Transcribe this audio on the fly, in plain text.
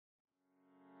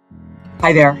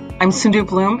Hi there, I'm Sindhu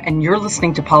Bloom, and you're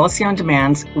listening to Policy on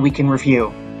Demand's Week in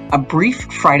Review, a brief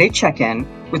Friday check-in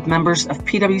with members of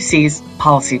PwC's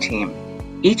policy team.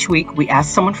 Each week, we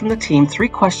ask someone from the team 3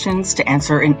 questions to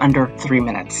answer in under 3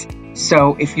 minutes.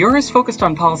 So if you're as focused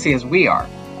on policy as we are,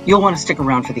 you'll want to stick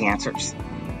around for the answers.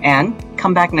 And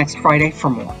come back next Friday for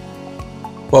more.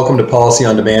 Welcome to Policy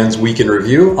on Demand's Week in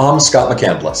Review. I'm Scott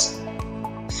McCandless.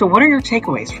 So what are your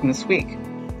takeaways from this week?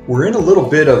 We're in a little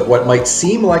bit of what might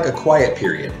seem like a quiet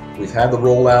period. We've had the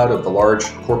rollout of the large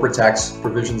corporate tax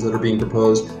provisions that are being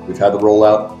proposed. We've had the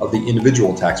rollout of the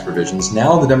individual tax provisions.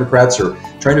 Now the Democrats are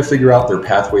trying to figure out their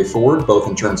pathway forward, both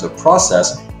in terms of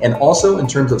process and also in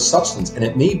terms of substance. And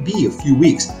it may be a few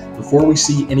weeks before we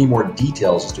see any more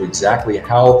details as to exactly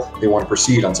how they want to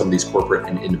proceed on some of these corporate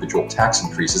and individual tax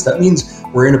increases. That means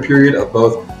we're in a period of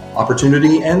both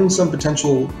opportunity and some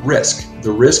potential risk.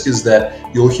 The risk is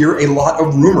that you'll hear a lot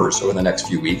of rumors over the next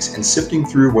few weeks, and sifting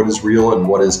through what is real and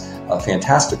what is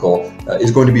fantastical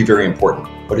is going to be very important.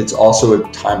 But it's also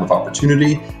a time of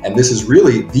opportunity, and this is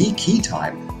really the key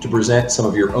time to present some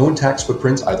of your own tax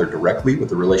footprints, either directly with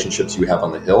the relationships you have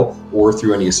on the Hill or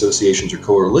through any associations or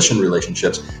coalition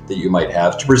relationships that you might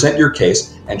have, to present your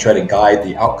case and try to guide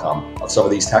the outcome of some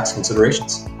of these tax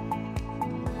considerations.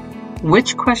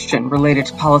 Which question related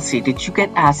to policy did you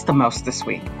get asked the most this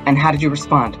week, and how did you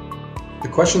respond? The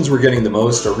questions we're getting the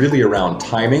most are really around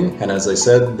timing, and as I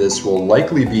said, this will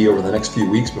likely be over the next few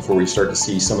weeks before we start to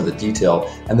see some of the detail,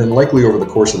 and then likely over the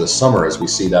course of the summer as we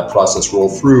see that process roll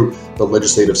through the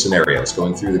legislative scenarios,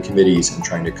 going through the committees and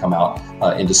trying to come out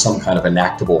into some kind of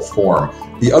enactable form.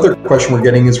 The other question we're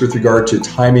getting is with regard to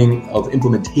timing of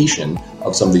implementation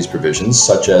of some of these provisions,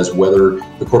 such as whether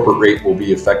the corporate rate will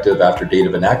be effective after date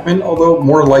of enactment, although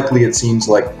more likely it seems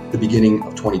like the beginning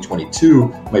of 2022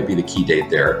 might be the key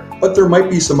date there. But there might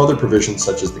be some other provisions,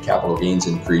 such as the capital gains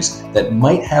increase, that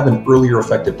might have an earlier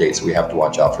effective date, so we have to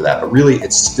watch out for that. But really,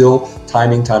 it's still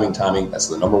timing. That's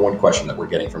the number one question that we're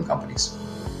getting from companies.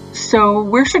 So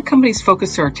where should companies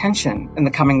focus their attention in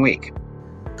the coming week?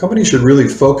 Companies should really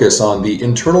focus on the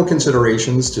internal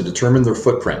considerations to determine their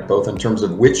footprint, both in terms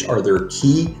of which are their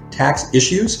key tax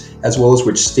issues, as well as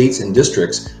which states and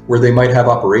districts where they might have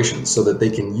operations, so that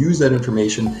they can use that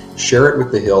information, share it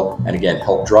with the Hill, and again,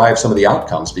 help drive some of the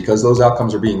outcomes, because those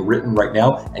outcomes are being written right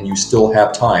now and you still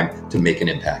have time to make an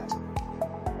impact.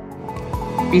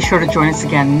 Be sure to join us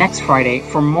again next Friday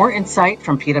for more insight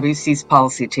from PwC's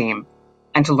policy team.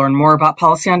 And to learn more about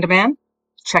Policy on Demand,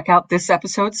 check out this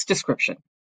episode's description.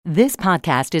 This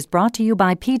podcast is brought to you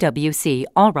by PwC,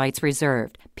 all rights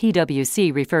reserved.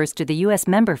 PwC refers to the U.S.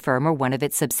 member firm or one of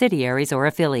its subsidiaries or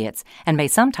affiliates, and may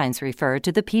sometimes refer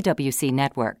to the PwC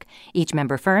network. Each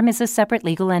member firm is a separate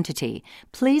legal entity.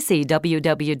 Please see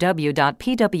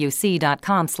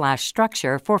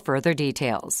www.pwc.com/structure for further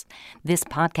details. This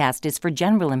podcast is for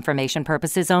general information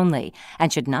purposes only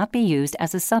and should not be used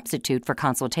as a substitute for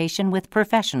consultation with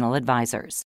professional advisors.